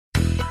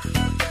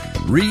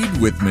Read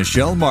with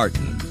Michelle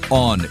Martin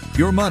on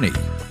Your Money,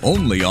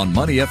 only on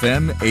Money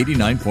FM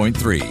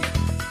 89.3.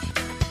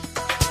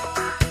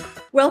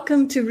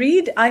 Welcome to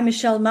Read. I'm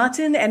Michelle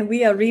Martin, and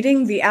we are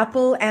reading The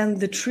Apple and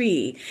the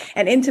Tree,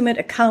 an intimate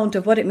account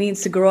of what it means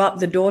to grow up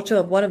the daughter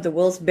of one of the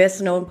world's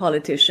best-known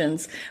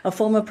politicians, a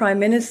former prime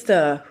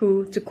minister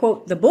who, to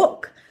quote the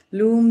book,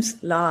 looms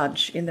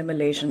large in the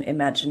Malaysian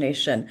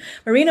imagination.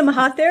 Marina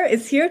Mahathir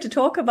is here to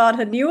talk about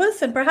her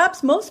newest and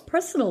perhaps most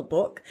personal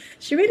book.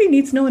 She really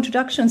needs no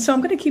introduction, so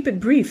I'm going to keep it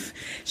brief.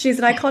 She's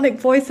an iconic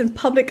voice and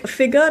public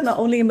figure, not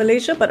only in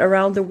Malaysia, but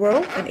around the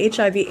world, an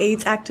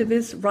HIV/AIDS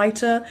activist,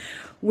 writer,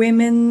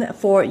 Women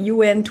for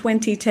UN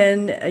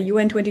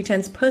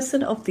 2010's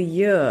Person of the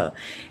Year,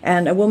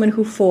 and a woman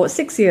who for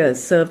 6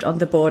 years served on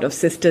the board of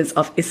Sisters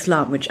of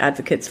Islam, which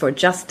advocates for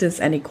justice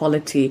and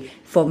equality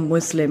for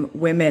Muslim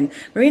women.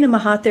 Marina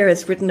Mahathir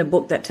has written a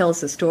book that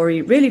tells the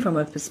story really from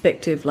a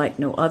perspective like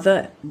no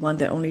other, one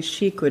that only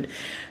she could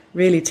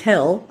really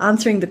tell,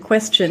 answering the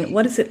question,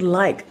 what is it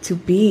like to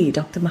be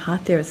Dr.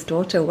 Mahathir's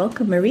daughter?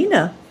 Welcome,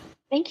 Marina.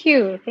 Thank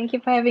you. Thank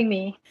you for having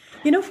me.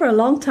 You know, for a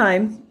long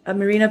time,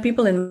 Marina,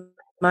 people in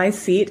my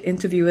seat,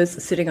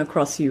 interviewers sitting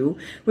across you,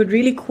 would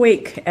really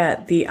quake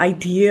at the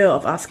idea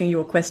of asking you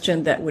a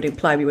question that would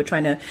imply we were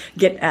trying to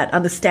get at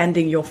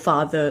understanding your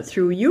father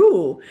through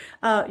you.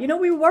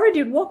 We were worried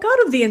you'd walk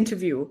out of the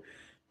interview.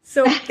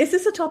 So is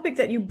this a topic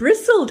that you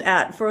bristled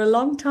at for a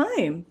long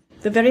time?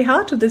 The very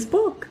heart of this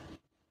book.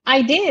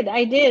 I did,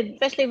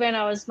 especially when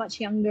I was much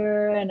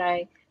younger and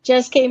I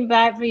just came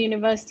back from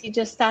university,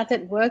 just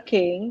started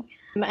working.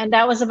 And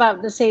that was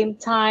about the same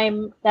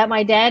time that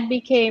my dad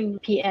became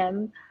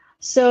PM.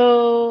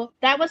 So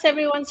that was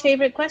everyone's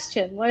favorite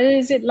question. What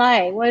is it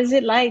like? What is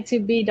it like to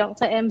be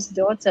Dr. M's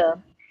daughter?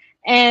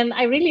 And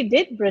I really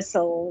did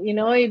bristle.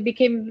 It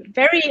became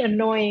very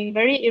annoying,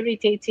 very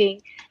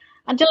irritating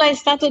until I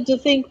started to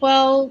think,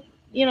 well,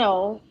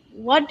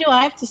 what do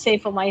I have to say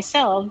for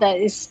myself that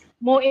is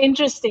more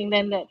interesting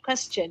than that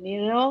question?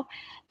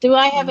 Do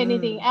I have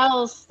anything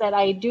else that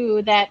I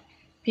do that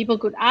people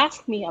could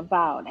ask me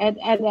about? At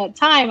that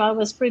time, I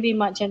was pretty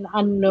much an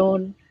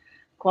unknown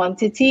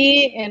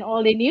quantity, and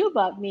all they knew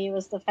about me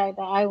was the fact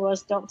that I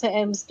was Dr.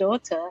 M's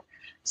daughter.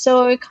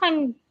 So I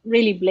can't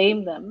really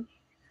blame them.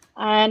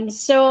 And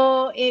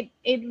so it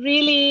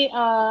really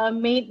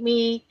made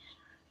me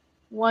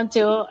want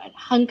to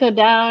hunker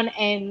down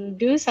and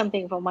do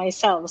something for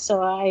myself.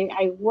 So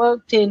I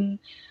worked in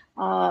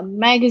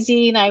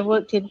magazine, I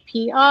worked in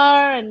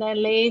PR, and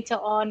then later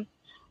on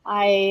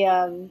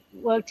I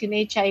worked in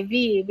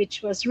HIV,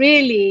 which was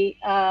really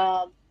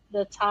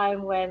the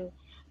time when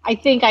I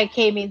think I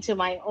came into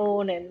my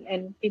own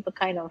and people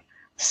kind of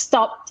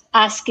stopped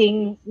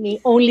asking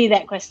me only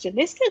that question.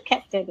 They still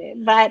kept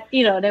it, but,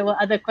 there were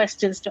other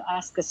questions to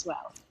ask as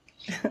well.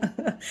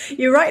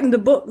 You write in the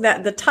book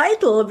that the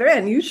title, a very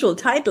unusual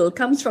title,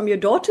 comes from your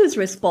daughter's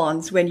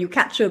response when you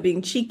catch her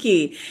being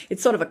cheeky.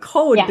 It's sort of a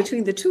code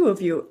between the two of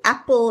you,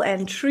 apple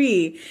and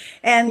tree.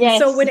 And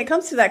so when it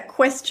comes to that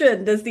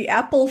question, does the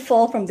apple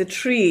fall from the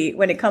tree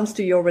when it comes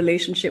to your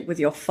relationship with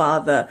your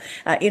father?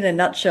 In a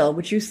nutshell,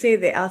 would you say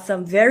there are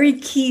some very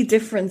key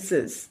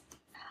differences?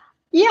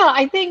 Yeah,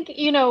 I think,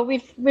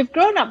 we've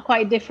grown up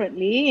quite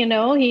differently.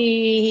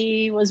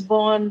 He was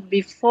born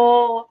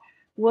before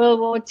World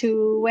War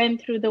II,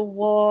 went through the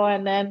war,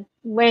 and then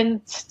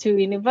went to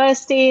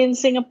university in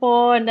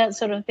Singapore and that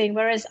sort of thing.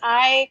 Whereas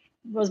I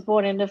was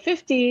born in the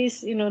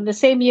 50s, the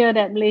same year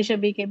that Malaysia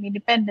became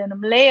independent,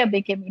 Malaya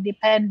became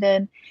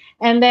independent.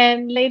 And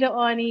then later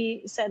on,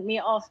 he sent me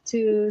off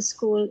to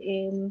school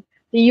in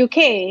the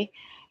UK.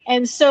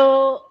 And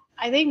so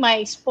I think my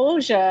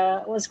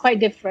exposure was quite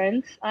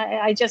different.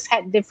 I just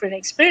had different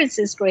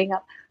experiences growing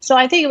up. So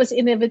I think it was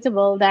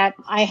inevitable that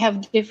I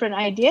have different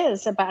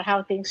ideas about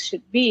how things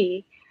should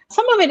be.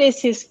 Some of it is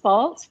his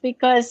fault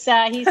because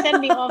he sent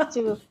me off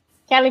to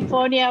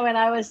California when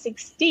I was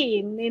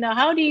 16.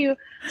 How do you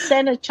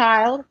send a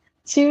child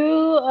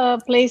to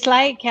a place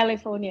like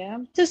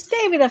California to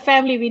stay with a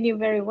family we knew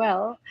very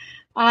well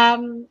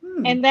and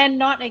then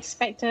not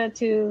expect her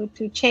to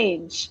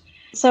change?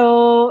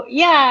 So,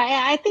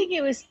 I think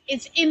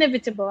it's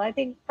inevitable. I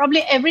think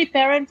probably every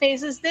parent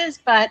faces this,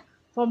 but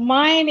for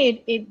mine,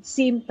 it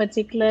seemed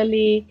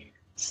particularly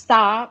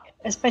stark,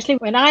 especially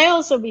when I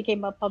also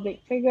became a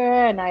public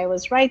figure and I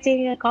was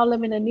writing a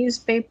column in a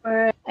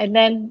newspaper. And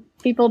then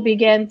people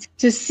began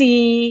to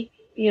see,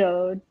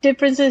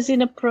 differences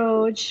in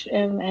approach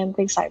and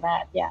things like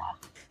that. Yeah.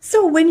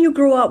 So when you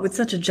grow up with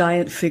such a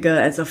giant figure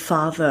as a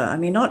father,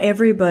 not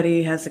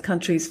everybody has the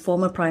country's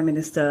former prime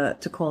minister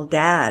to call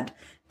dad.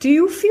 Do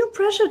you feel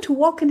pressure to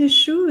walk in his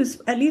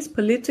shoes, at least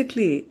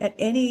politically, at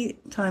any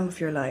time of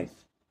your life?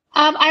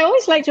 I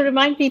always like to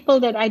remind people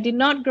that I did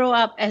not grow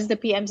up as the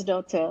PM's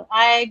daughter.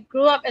 I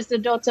grew up as the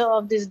daughter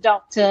of this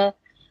doctor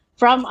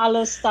from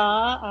Alostar,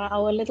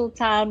 our little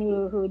town,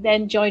 who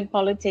then joined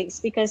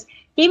politics because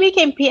he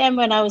became PM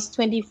when I was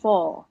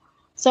 24.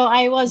 So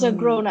I was a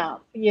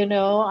grown-up,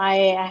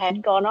 I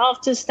had gone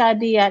off to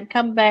study, I'd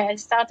come back, I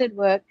started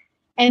work,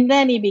 and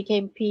then he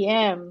became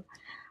PM.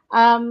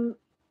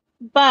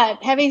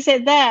 But having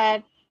said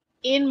that,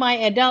 in my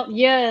adult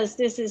years,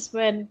 this is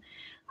when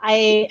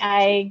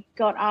I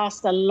got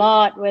asked a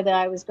lot whether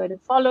I was going to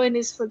follow in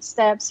his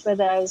footsteps,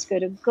 whether I was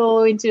going to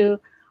go into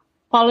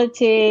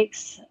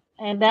politics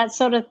and that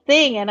sort of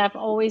thing. And I've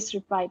always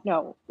replied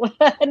no,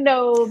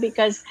 no,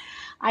 because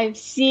I've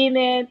seen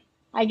it,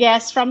 I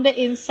guess, from the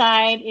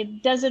inside.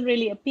 It doesn't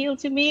really appeal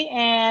to me.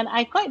 And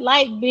I quite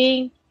like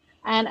being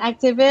an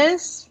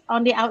activist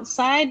on the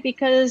outside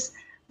because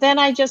then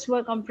I just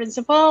work on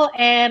principle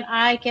and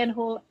I can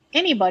hold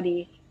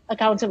anybody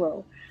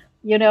accountable.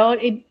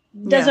 It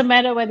doesn't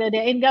matter whether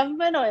they're in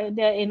government or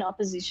they're in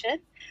opposition.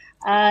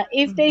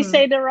 If they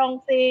say the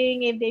wrong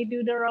thing, if they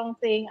do the wrong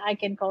thing, I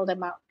can call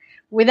them out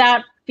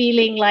without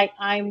feeling like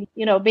I'm,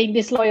 being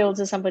disloyal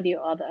to somebody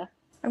or other.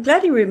 I'm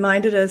glad you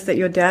reminded us that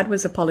your dad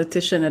was a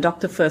politician, a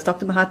doctor first.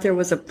 Dr. Mahathir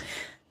was a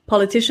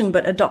politician,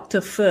 but a doctor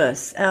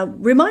first.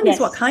 Remind us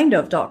what kind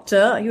of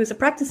doctor. He was a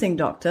practicing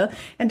doctor.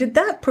 And did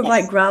that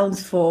provide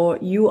grounds for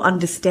you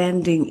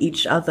understanding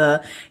each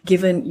other,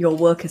 given your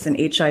work as an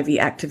HIV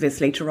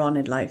activist later on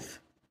in life?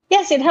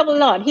 Yes, it helped a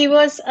lot. He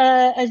was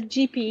a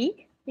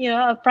GP,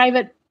 a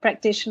private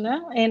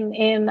practitioner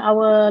in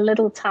our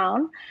little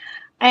town.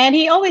 And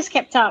he always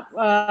kept up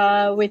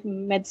with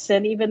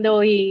medicine, even though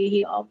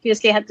he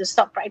obviously had to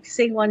stop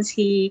practicing once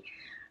he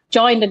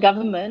joined the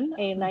government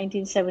in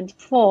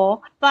 1974.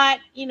 But,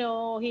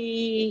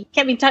 he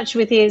kept in touch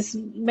with his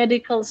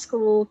medical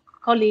school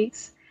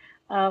colleagues,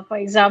 for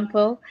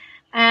example.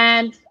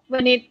 And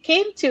when it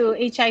came to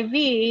HIV,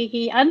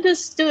 he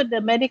understood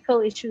the medical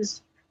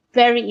issues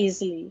very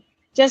easily,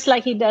 just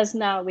like he does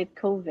now with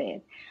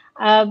COVID.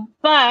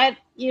 But,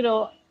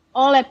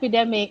 all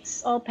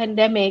epidemics, all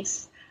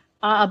pandemics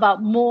are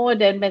about more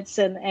than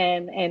medicine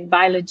and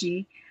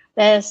biology.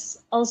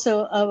 There's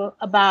also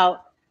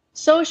about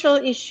social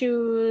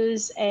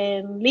issues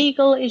and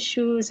legal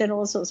issues and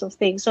all sorts of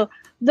things. So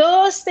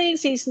those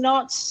things he's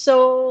not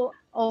so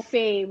au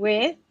fait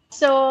with.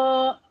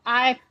 So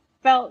I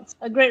felt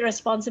a great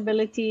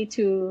responsibility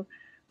to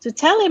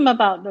tell him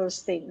about those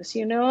things,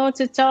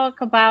 to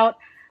talk about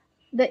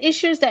the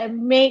issues that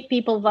make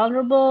people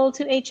vulnerable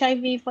to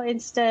HIV, for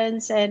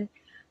instance, and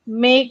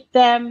make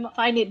them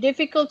find it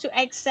difficult to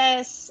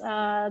access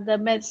the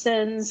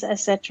medicines,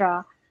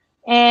 etc.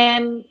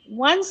 And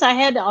once I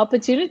had the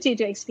opportunity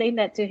to explain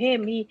that to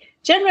him, he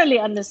generally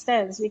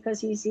understands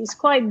because he's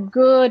quite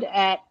good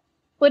at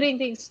putting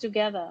things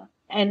together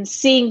and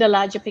seeing the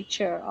larger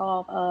picture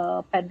of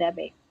a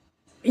pandemic.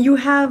 You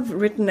have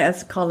written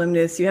as a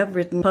columnist, you have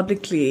written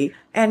publicly.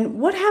 And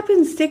what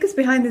happens, take us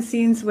behind the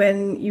scenes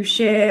when you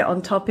share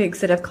on topics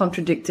that have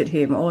contradicted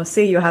him, or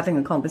say you're having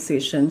a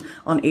conversation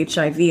on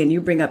HIV and you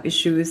bring up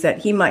issues that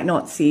he might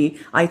not see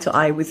eye to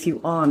eye with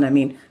you on. I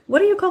mean,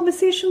 what are your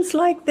conversations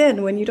like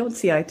then when you don't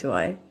see eye to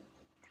eye?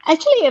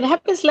 Actually, it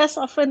happens less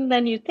often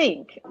than you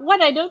think.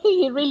 One, I don't think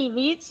he really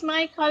reads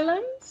my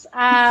columns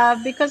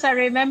because I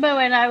remember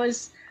when I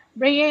was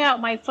bringing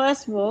out my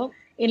first book,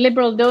 In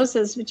Liberal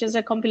Doses, which is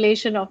a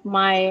compilation of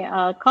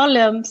my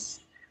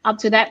columns up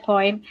to that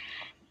point,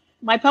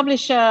 my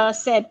publisher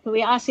said,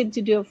 we asked him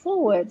to do a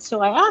foreword.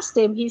 So I asked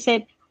him, he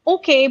said,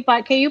 okay,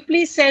 but can you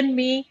please send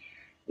me,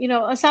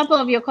 a sample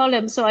of your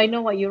column so I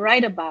know what you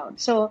write about?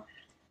 So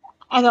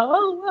I thought,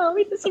 oh, well,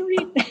 he doesn't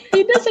read.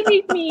 He doesn't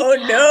read me. Oh,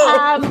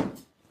 no.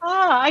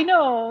 I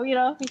know,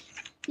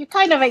 you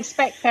kind of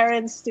expect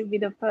parents to be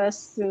the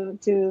first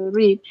to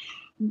read.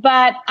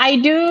 But I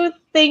do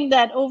think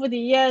that over the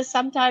years,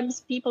 sometimes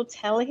people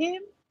tell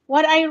him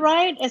what I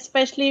write,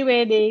 especially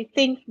where they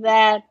think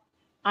that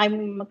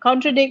I'm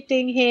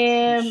contradicting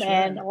him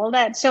and all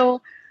that.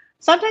 So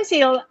sometimes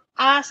he'll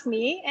ask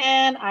me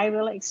and I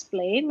will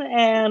explain.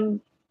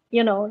 And,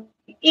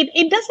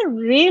 it doesn't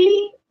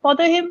really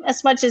bother him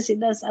as much as it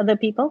does other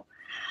people.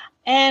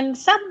 And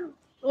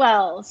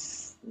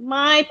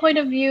my point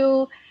of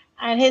view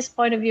and his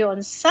point of view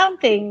on some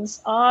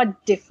things are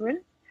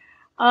different.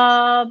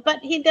 But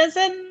he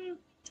doesn't,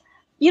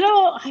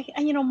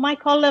 my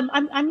column,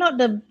 I'm not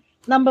the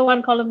number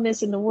one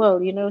columnist in the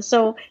world,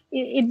 so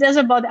it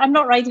doesn't bother. I'm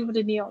not writing for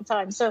the New York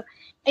Times. So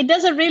it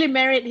doesn't really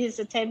merit his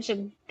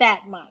attention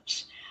that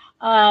much,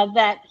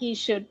 that he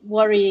should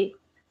worry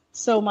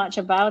so much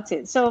about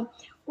it. So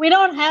we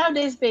don't have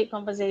these big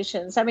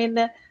conversations. I mean,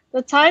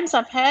 the times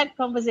I've had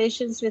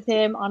conversations with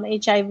him on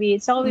HIV,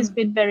 it's always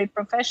been very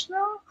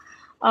professional.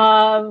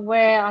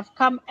 Where I've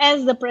come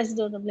as the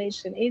president of the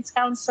Malaysian AIDS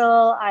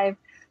Council. I've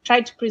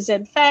tried to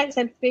present facts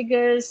and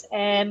figures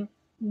and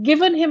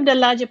given him the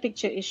larger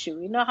picture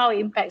issue, how it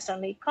impacts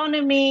on the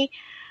economy,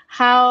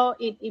 how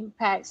it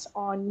impacts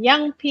on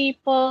young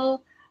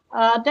people,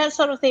 that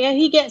sort of thing. And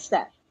he gets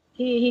that.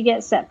 He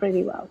gets that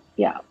pretty well.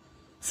 Yeah.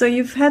 So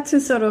you've had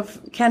to sort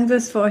of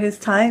canvas for his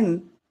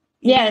time.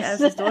 Yes. As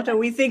his daughter,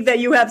 we think that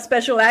you have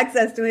special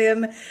access to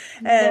him,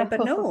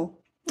 but no.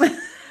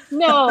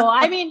 No,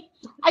 I mean,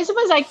 I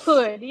suppose I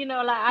could,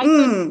 I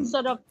could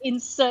sort of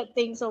insert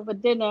things over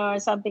dinner or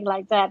something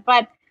like that.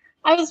 But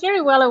I was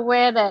very well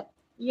aware that,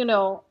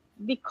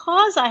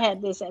 because I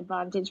had this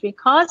advantage,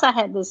 because I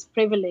had this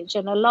privilege,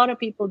 and a lot of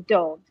people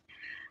don't,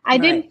 I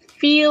Right. didn't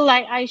feel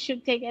like I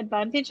should take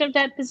advantage of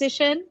that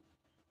position.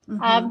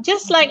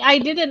 Just like I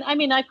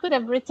could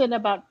have written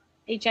about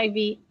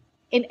HIV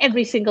in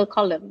every single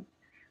column,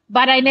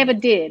 but I never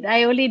Right. did.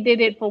 I only did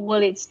it for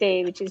World AIDS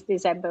Day, which is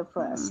December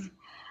 1st.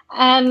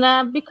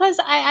 And because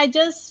I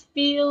just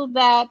feel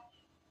that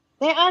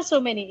there are so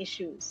many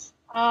issues.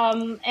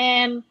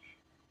 And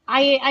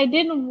I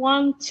didn't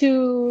want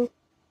to,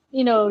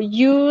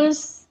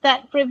 use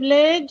that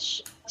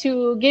privilege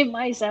to give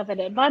myself an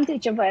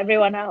advantage over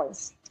everyone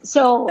else.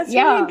 So, That's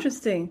very yeah.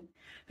 interesting.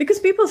 Because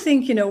people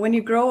think, when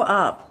you grow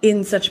up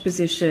in such a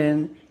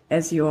position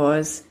as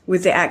yours,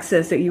 with the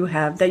access that you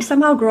have, that you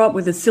somehow grow up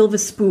with a silver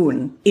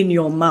spoon in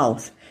your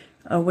mouth.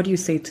 What do you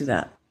say to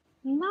that?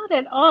 Not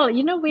at all.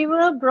 We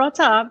were brought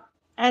up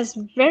as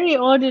very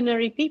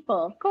ordinary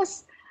people. Of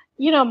course,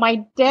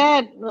 my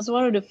dad was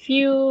one of the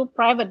few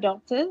private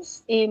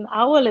doctors in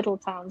our little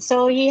town.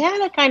 So he had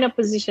a kind of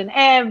position.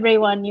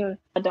 Everyone knew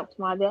Dr.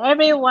 Mahathir.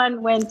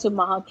 Everyone went to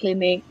Maha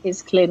Clinic,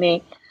 his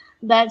clinic,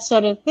 that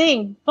sort of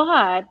thing.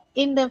 But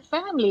in the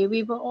family,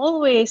 we were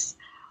always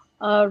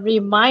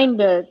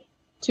reminded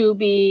to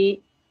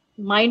be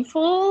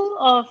mindful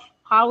of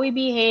how we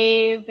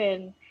behave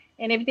and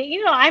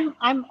everything.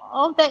 I'm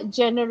of that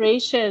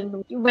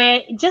generation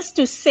where just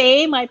to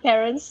say my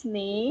parents'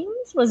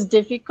 names was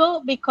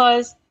difficult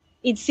because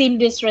it seemed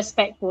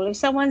disrespectful. If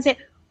someone said,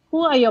 "Who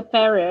are your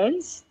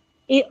parents?"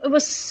 it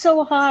was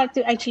so hard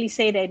to actually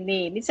say their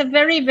name. It's a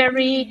very,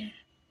 very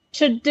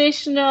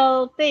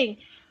traditional thing.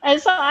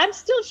 And so I'm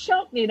still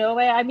shocked,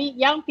 where I meet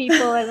young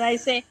people and I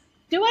say,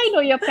 "Do I know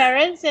your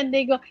parents?" And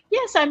they go,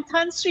 "Yes, I'm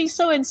Tan Sri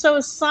so and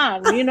so's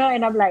son,"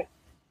 and I'm like,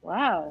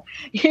 wow,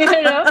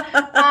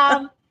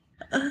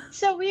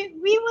 So we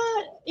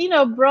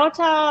were, brought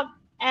up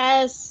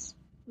as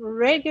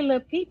regular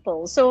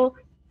people. So,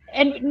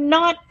 and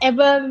not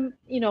ever,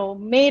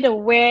 made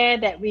aware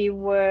that we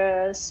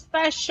were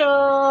special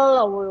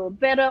or we were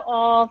better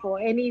off or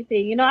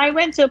anything. I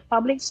went to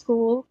public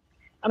school.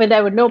 I mean,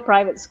 there were no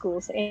private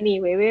schools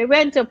anyway. We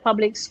went to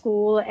public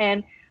school,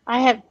 and I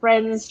had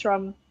friends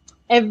from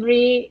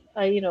every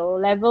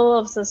level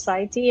of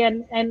society,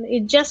 and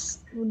it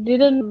just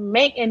didn't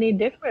make any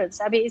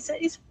difference. I mean,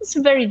 it's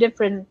a very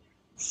different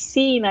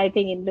scene, I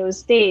think, in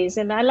those days.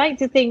 And I like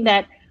to think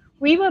that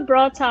we were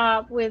brought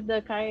up with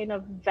the kind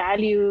of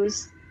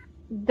values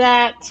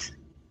that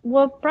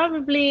were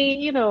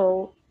probably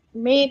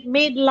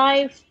made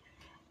life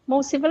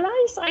more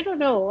civilized. I don't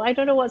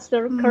know what's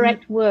the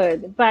correct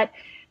word, but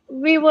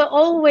we were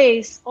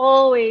always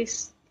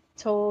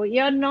told,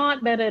 "You're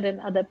not better than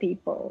other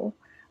people.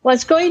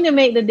 What's going to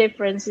make the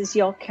difference is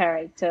your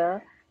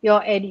character,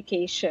 your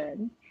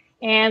education,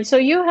 and so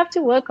you have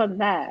to work on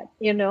that."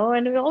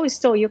 And we always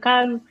told, you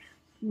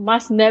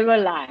must never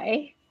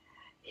lie,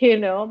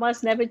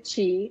 must never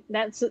cheat.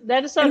 That sort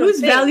And of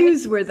whose thing.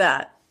 values were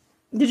that?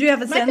 Did you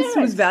have a My sense whose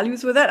parents.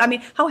 values were that? I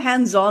mean, how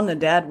hands-on a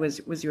dad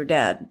was your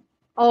dad?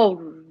 Oh,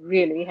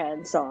 really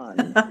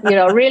hands-on,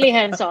 really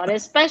hands-on,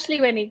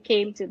 especially when it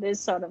came to this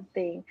sort of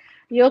thing.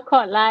 You're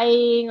caught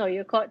lying or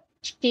you're caught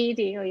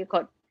cheating or you're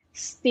caught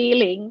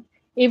stealing,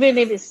 even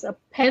if it's a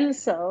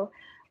pencil,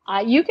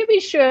 you can be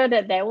sure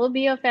that there will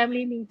be a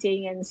family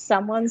meeting and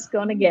someone's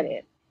going to get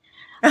it.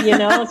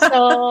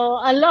 So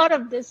a lot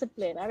of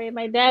discipline. I mean,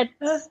 my dad,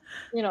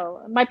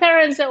 my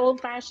parents are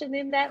old-fashioned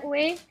in that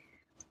way.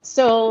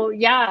 So,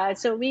 yeah,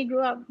 so we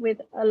grew up with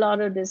a lot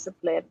of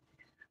discipline.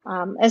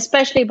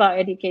 Especially about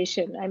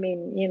education. I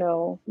mean,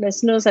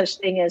 there's no such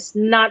thing as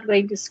not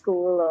going to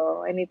school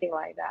or anything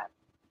like that.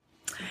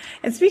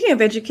 And speaking of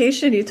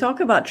education, you talk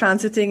about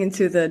transiting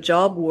into the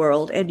job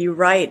world, and you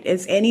write,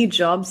 as any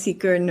job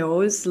seeker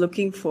knows,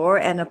 looking for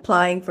and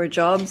applying for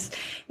jobs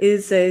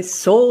is a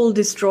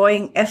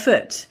soul-destroying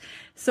effort.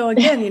 So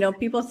again,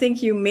 people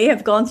think you may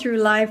have gone through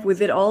life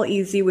with it all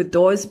easy, with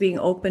doors being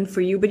open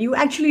for you, but you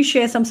actually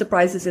share some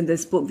surprises in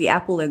this book, The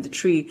Apple and the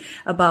Tree,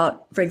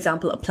 about, for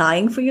example,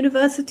 applying for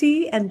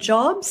university and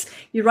jobs.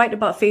 You write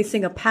about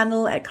facing a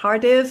panel at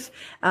Cardiff,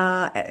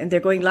 and they're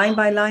going line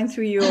by line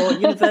through your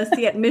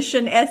university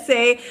admission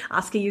essay,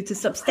 asking you to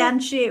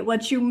substantiate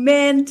what you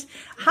meant.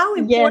 How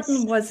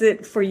important was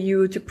it for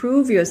you to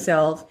prove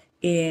yourself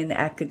in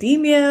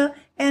academia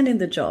and in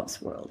the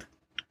jobs world?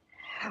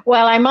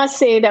 Well, I must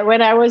say that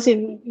when I was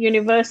in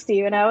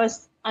university, when I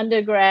was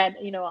undergrad,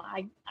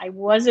 I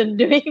wasn't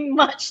doing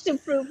much to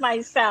prove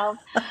myself.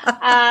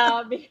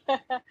 Because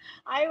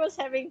I was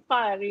having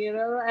fun,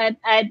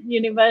 at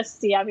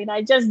university. I mean,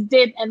 I just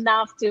did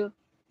enough to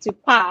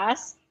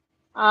pass,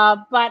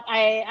 but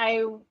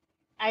I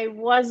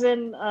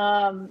wasn't,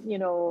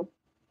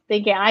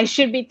 thinking I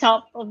should be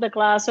top of the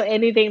class or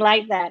anything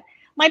like that.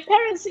 My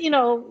parents,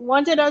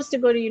 wanted us to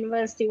go to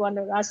university,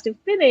 wanted us to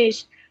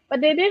finish, but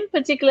they didn't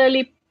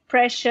particularly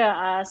pressure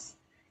us.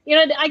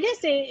 I guess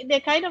they're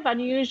kind of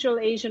unusual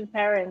Asian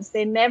parents.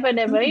 They never,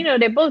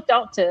 they're both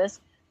doctors,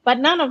 but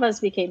none of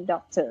us became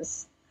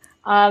doctors.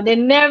 They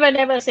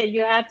never said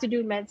you have to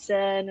do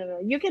medicine.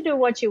 You can do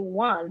what you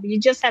want. You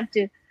just have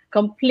to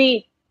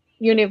complete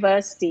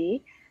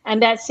university.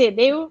 and that's it.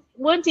 They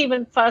weren't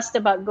even fussed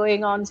about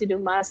going on to do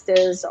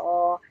masters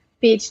or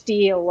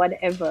PhD or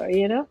whatever,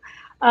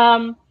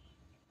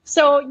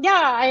 So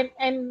yeah,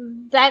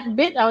 and that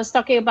bit I was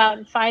talking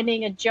about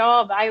finding a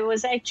job, I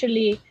was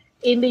actually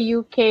in the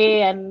UK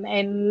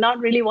and not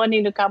really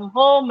wanting to come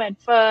home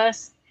at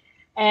first,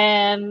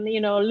 and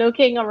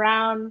looking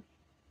around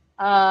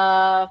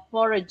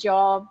for a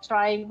job,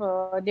 trying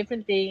for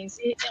different things.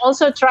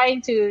 Also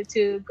trying to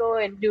go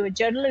and do a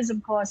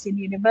journalism course in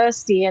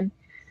university, and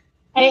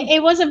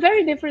it was a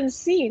very different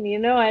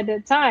scene, at the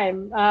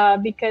time,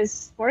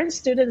 because foreign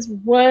students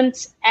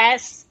weren't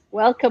as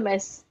welcome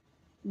as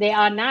they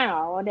are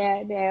now.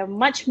 They're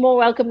much more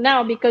welcome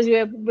now because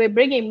we're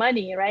bringing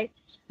money, right?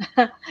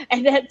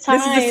 At that time,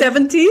 this is the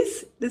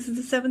 70s. This is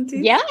the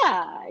 70s.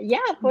 Yeah,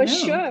 for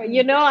sure.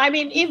 I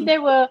mean, if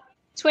there were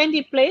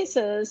 20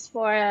 places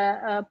for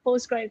a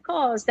postgrad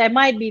course, there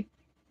might be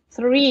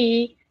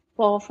 3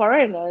 for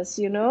foreigners.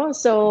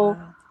 So.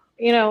 Wow.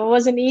 It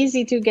wasn't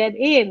easy to get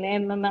in,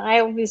 and I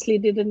obviously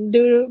didn't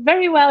do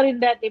very well in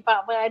that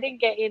department. I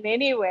didn't get in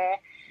anywhere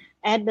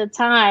at the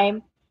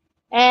time,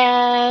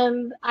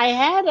 and I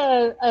had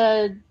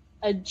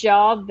a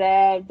job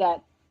there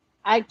that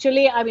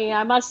actually, I mean,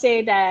 I must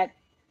say that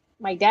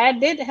my dad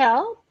did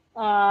help,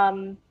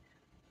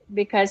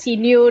 because he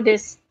knew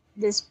this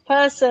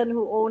person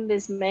who owned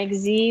this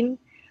magazine,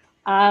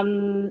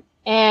 and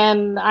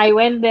I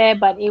went there,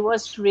 but it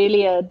was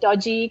really a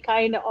dodgy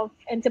kind of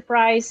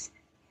enterprise.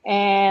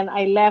 And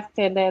I left,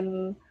 and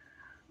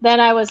then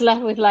I was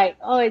left with like,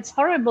 oh, it's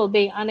horrible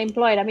being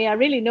unemployed. I mean, I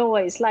really know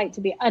what it's like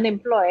to be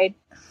unemployed,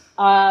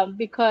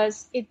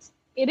 because it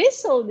is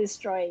soul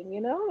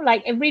destroying.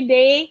 Like every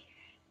day,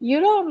 you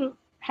don't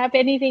have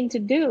anything to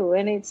do,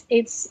 and it's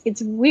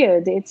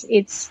weird.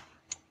 It's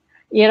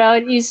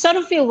you sort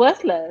of feel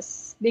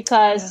worthless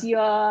because you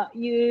are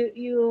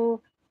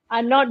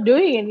not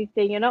doing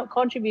anything. You're not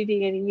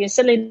contributing anything. You're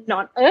certainly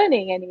not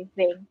earning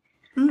anything.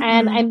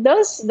 Mm-hmm. And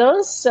those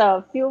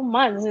few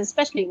months,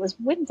 especially it was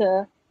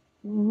winter,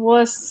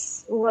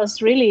 was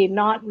really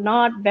not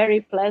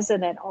very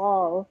pleasant at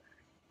all.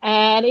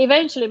 And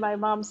eventually my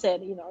mom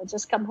said,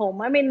 just come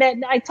home. I mean,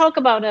 I talk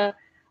about a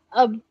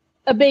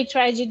big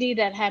tragedy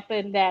that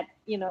happened that,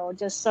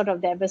 just sort of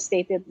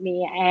devastated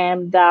me.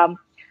 And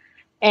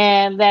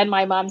then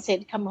my mom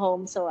said, come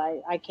home. So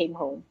I came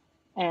home,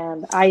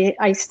 and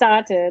I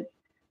started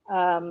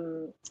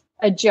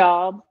a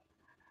job,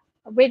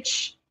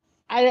 which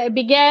I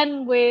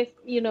began with,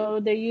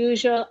 the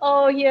usual,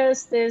 oh,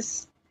 here's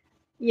this,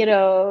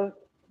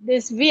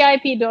 this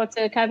VIP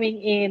daughter coming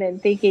in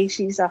and thinking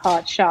she's a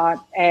hot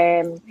shot.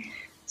 And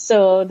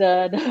so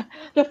the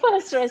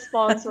first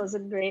response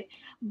wasn't great.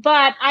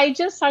 But I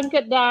just sunk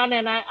it down,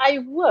 and I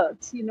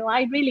worked,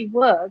 I really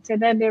worked.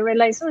 And then they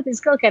realized, oh, this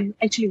girl can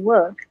actually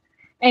work,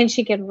 and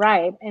she can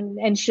write,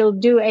 and she'll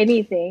do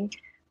anything.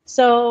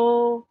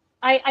 So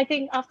I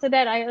think after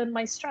that, I earned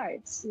my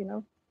stripes,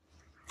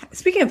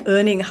 Speaking of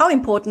earning, how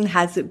important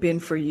has it been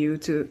for you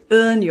to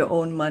earn your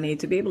own money,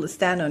 to be able to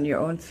stand on your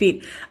own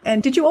feet?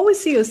 And did you always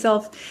see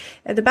yourself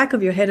at the back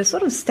of your head as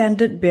sort of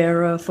standard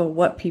bearer for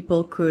what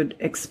people could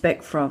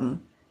expect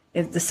from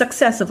the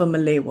success of a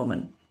Malay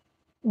woman?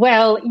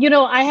 Well,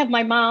 I have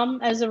my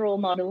mom as a role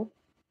model.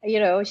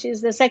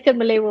 She's the second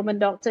Malay woman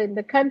doctor in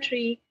the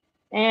country,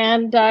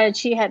 and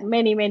she had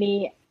many,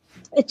 many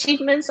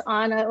achievements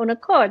on her own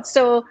accord.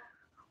 So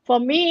for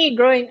me,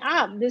 growing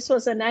up, this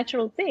was a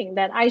natural thing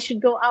that I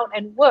should go out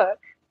and work,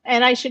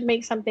 and I should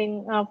make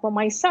something for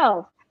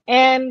myself.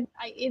 And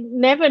it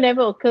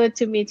never occurred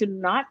to me to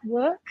not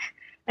work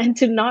and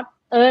to not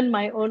earn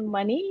my own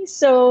money.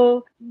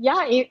 So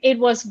yeah, it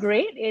was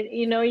great.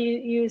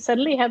 You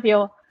suddenly have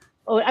your.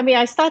 I mean,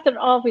 I started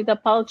off with a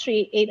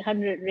paltry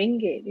 800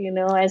 ringgit,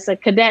 as a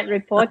cadet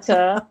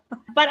reporter,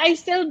 but I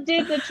still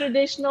did the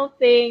traditional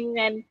thing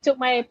and took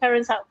my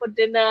parents out for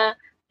dinner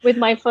with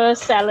my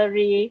first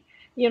salary.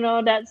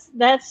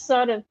 That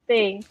sort of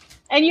thing.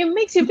 And it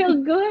makes you feel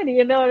good,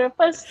 the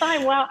first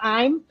time, wow,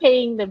 I'm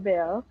paying the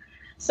bill.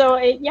 So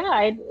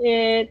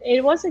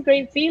it was a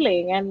great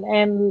feeling,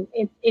 and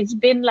it's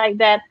been like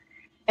that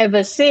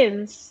ever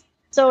since.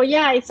 So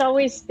yeah, it's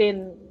always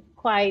been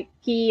quite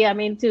key. I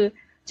mean, to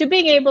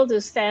being able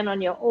to stand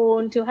on your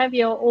own, to have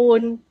your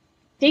own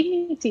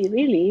dignity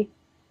really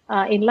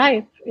in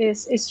life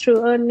is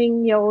through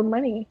earning your own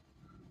money.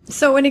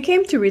 So when it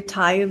came to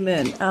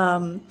retirement,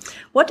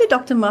 what did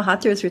Dr.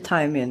 Mahathir's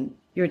retirement,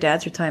 your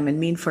dad's retirement,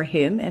 mean for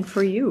him and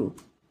for you?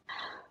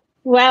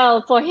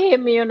 Well, for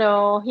him,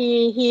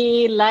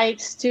 he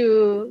likes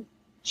to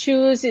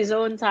choose his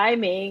own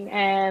timing.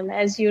 And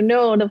as you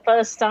know, the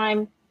first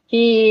time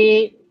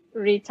he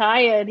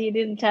retired, he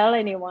didn't tell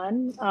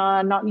anyone,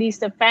 not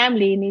least the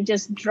family, and he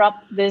just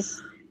dropped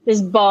this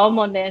bomb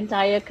on the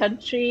entire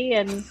country,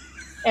 and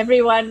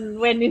everyone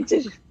went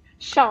into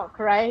shock,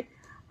 right?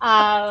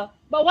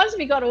 But once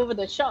we got over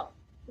the shock,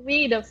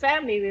 the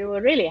family, we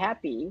were really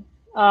happy,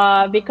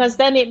 because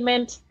then it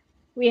meant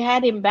we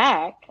had him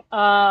back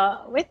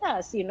with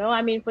us,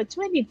 I mean, for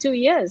 22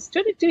 years.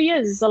 22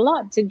 years is a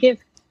lot to give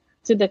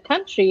to the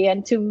country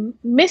and to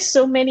miss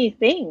so many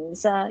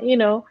things. I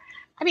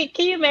mean,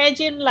 can you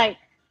imagine, like,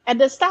 at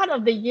the start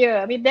of the year,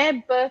 I mean, their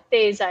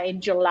birthdays are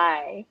in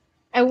July,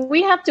 and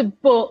we have to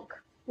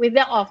book with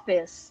the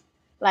office.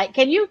 Like,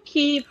 can you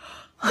keep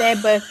their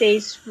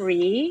birthdays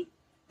free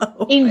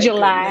in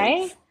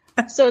July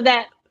so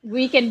that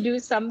we can do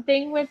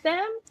something with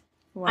them?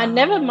 Wow. And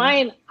never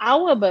mind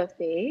our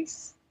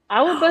birthdays.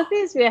 Our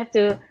birthdays, we have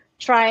to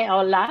try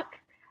our luck.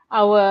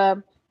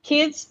 Our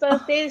kids'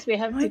 birthdays, we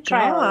have to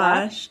try our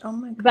luck. Oh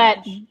my gosh.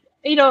 But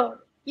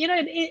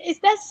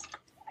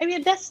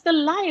that's the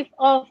life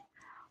of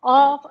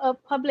a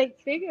public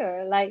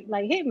figure like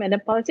him and a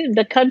politician.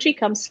 The country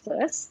comes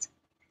first.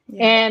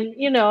 Yeah.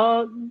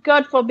 And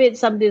God forbid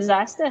some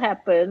disaster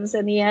happens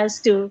and he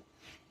has to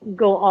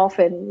go off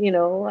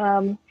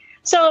and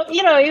so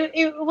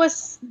it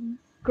was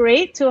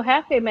great to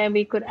have him, and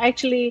we could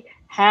actually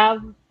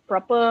have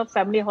proper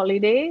family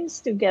holidays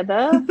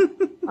together.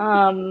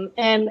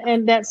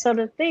 And that sort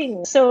of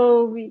thing.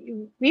 So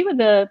we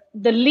were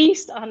the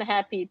least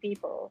unhappy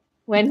people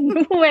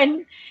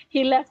when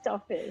he left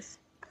office.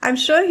 I'm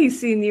sure he's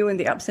seen you in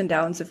the ups and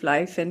downs of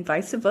life and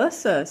vice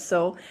versa.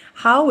 So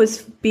how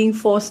is being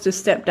forced to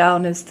step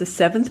down as the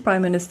 7th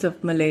Prime Minister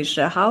of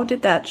Malaysia, how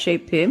did that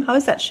shape him? How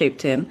has that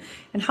shaped him?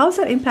 And how has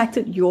that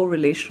impacted your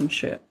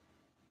relationship?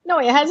 No,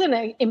 it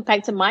hasn't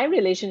impacted my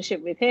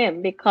relationship with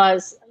him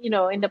because,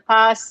 in the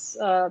past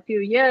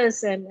few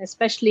years, and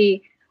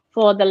especially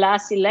for the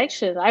last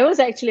election, I was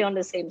actually on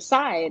the same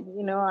side.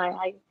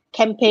 I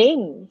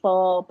campaigned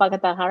for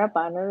Pakatan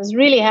Harapan. I was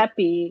really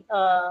happy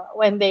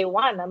when they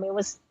won. I mean, it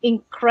was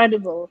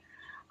incredible.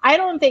 I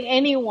don't think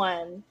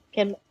anyone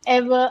can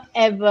ever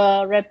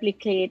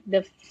replicate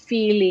the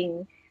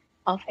feeling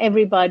of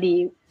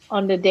everybody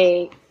on the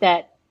day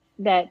that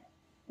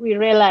we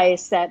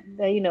realized that,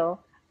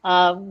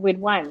 we'd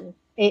won.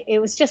 It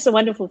was just a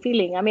wonderful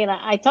feeling. I mean,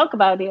 I talk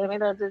about it. I mean,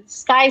 the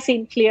sky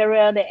seemed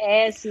clearer, the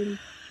air seemed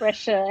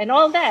fresher, and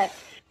all that.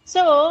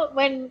 So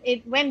when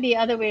it went the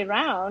other way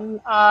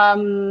around,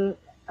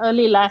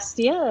 early last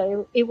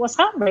year, it was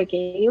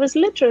heartbreaking. It was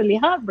literally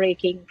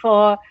heartbreaking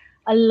for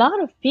a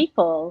lot of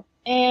people.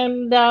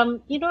 And,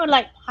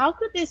 how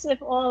could this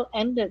have all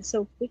ended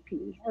so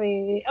quickly? I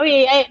mean,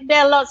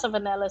 there are lots of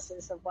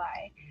analysis of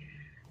why.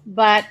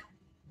 But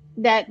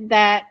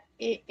that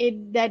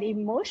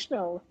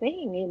emotional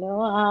thing,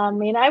 I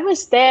mean, I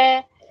was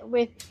there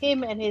with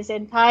him and his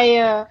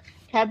entire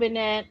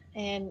cabinet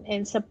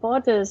and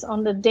supporters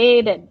on the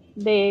day that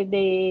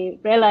they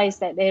realized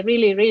that they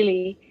really,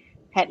 really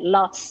had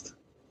lost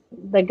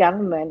the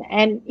government.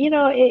 And,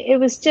 it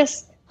was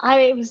just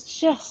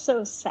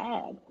so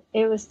sad.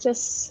 It was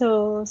just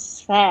so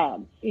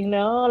sad,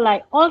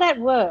 like all that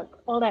work.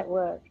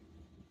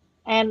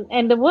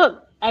 And the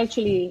work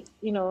actually,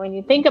 when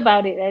you think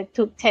about it, it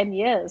took 10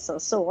 years or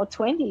so, or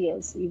 20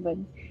 years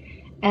even.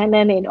 And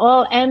then it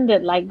all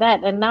ended like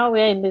that. And now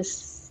we're in this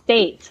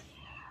state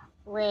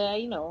where,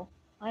 I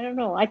don't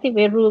know, I think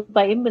we're ruled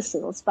by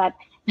imbeciles, but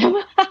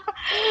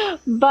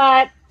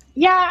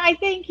yeah, I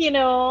think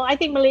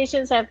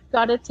Malaysians have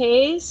got a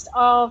taste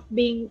of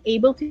being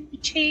able to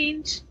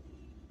change,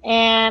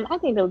 and I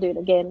think they'll do it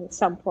again at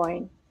some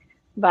point.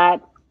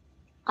 But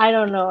I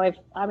don't know if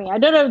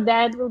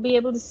Dad will be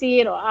able to see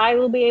it or I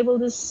will be able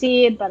to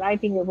see it, but I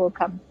think it will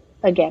come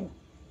again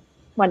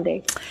one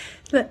day.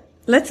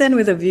 Let's end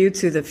with a view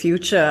to the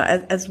future.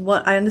 As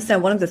what I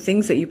understand, one of the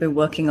things that you've been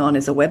working on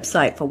is a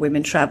website for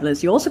women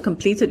travelers. You also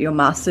completed your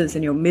master's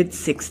in your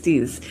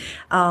mid-60s.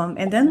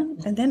 And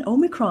then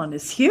Omicron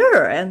is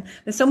here and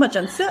there's so much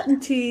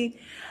uncertainty.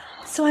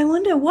 So I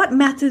wonder what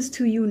matters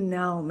to you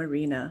now,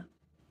 Marina?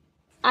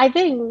 I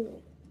think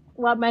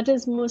what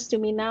matters most to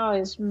me now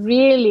is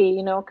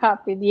really,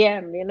 carpe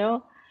diem,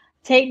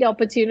 take the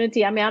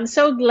opportunity. I mean, I'm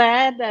so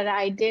glad that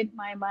I did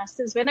my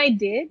master's when I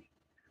did,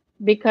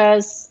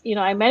 because,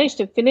 I managed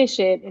to finish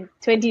it in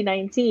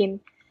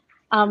 2019.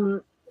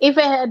 If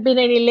it had been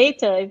any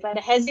later, if I'd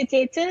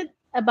hesitated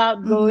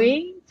about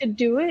going to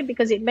do it,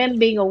 because it meant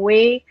being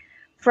away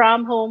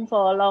from home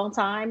for a long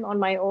time on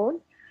my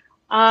own,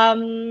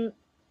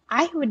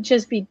 I would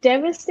just be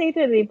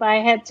devastated if I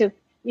had to,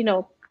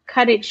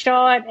 cut it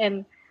short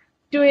and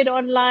do it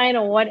online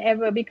or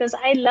whatever, because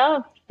I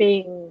loved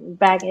being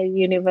back at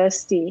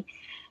university.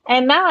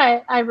 And now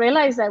I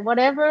realize that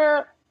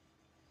whatever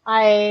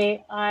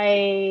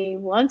I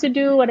want to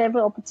do,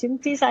 whatever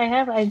opportunities I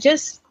have, I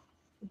just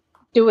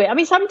do it. I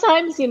mean,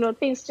 sometimes,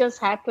 things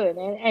just happen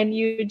and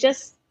you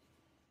just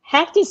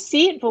have to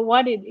see it for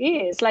what it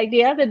is. Like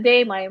the other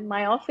day,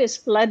 my office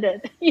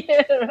flooded,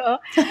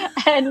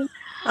 and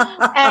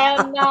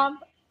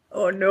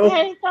oh no.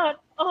 I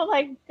thought, oh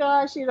my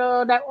gosh,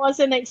 that was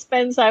an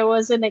expense I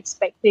wasn't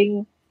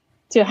expecting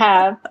to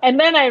have. And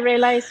then I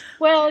realized,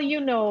 well,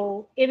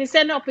 it is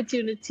an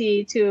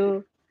opportunity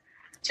to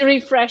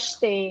refresh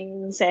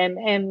things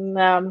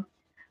and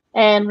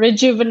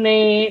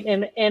rejuvenate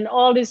and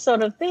all this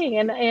sort of thing.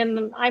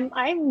 And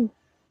I'm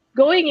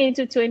going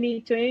into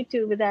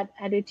 2022 with that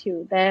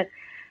attitude that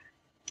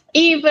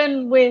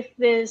even with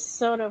this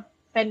sort of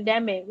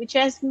pandemic, which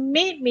has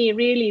made me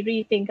really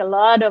rethink a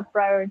lot of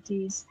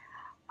priorities.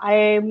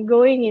 I'm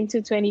going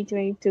into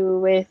 2022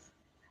 with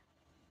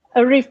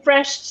a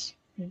refreshed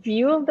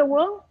view of the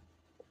world,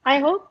 I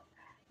hope,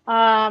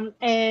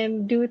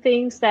 and do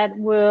things that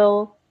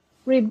will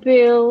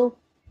rebuild,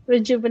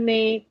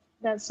 rejuvenate,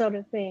 that sort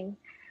of thing.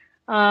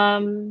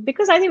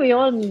 Because I think we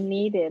all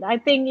need it. I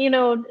think,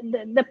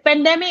 the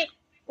pandemic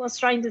was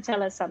trying to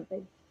tell us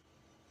something,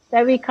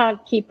 that we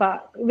can't keep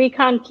up. We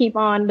can't keep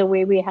on the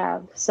way we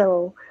have.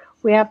 So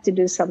we have to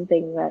do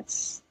something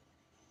that's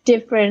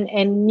different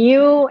and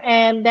new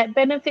and that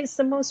benefits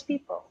the most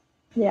people.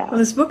 Yeah. Well,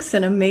 this book's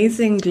an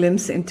amazing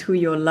glimpse into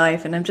your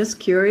life. And I'm just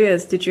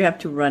curious, did you have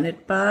to run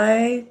it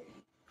by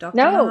Dr.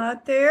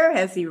 Mahathir?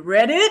 Has he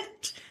read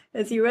it?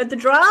 Has he read the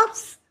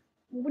drafts?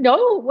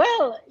 No.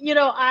 Well,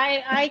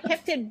 I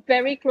kept it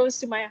very close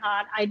to my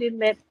heart. I didn't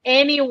let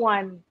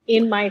anyone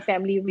in my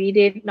family read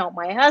it. Not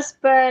my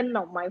husband,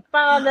 not my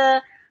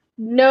father,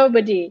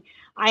 nobody.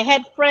 I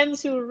had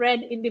friends who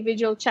read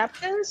individual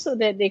chapters so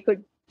that they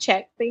could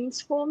check things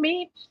for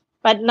me,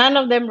 but none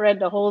of them read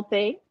the whole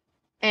thing.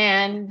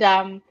 And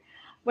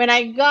when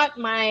I got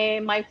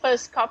my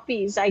first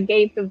copies, I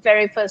gave the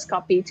very first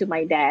copy to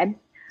my dad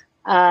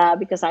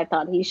because I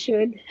thought he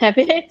should have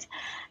it.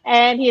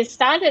 And he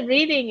started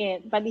reading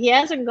it, but he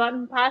hasn't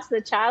gotten past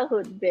the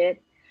childhood bit.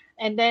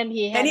 And then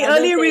he had any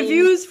early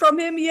reviews from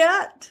him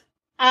yet?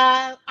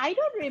 I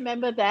don't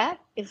remember that.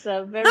 It's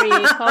a very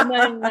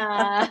common.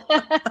 I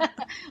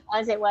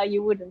said, well,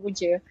 you wouldn't, would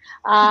you?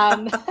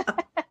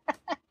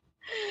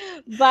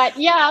 But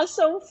yeah,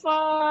 so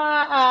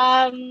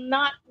far,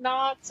 not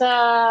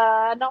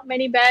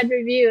many bad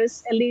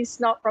reviews. At least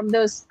not from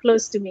those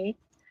close to me.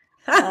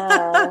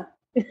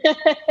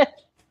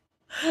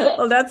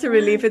 Well, that's a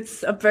relief.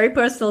 It's a very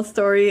personal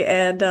story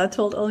and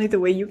told only the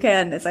way you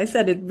can. As I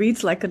said, it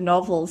reads like a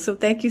novel. So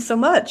thank you so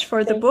much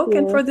for the book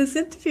and for this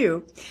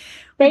interview.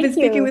 We've been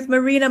speaking with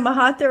Marina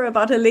Mahathir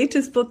about her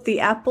latest book, The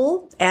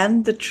Apple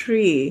and the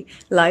Tree,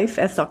 Life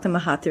as Dr.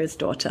 Mahathir's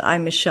Daughter.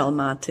 I'm Michelle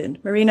Martin.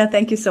 Marina,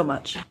 thank you so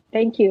much.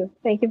 Thank you.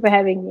 Thank you for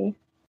having me.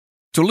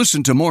 To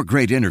listen to more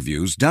great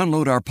interviews,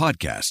 download our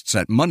podcasts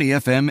at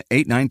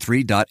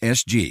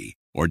moneyfm893.sg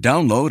or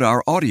download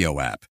our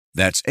audio app.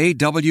 That's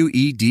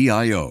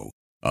AWEDIO.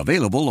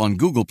 Available on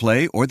Google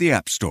Play or the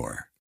App Store.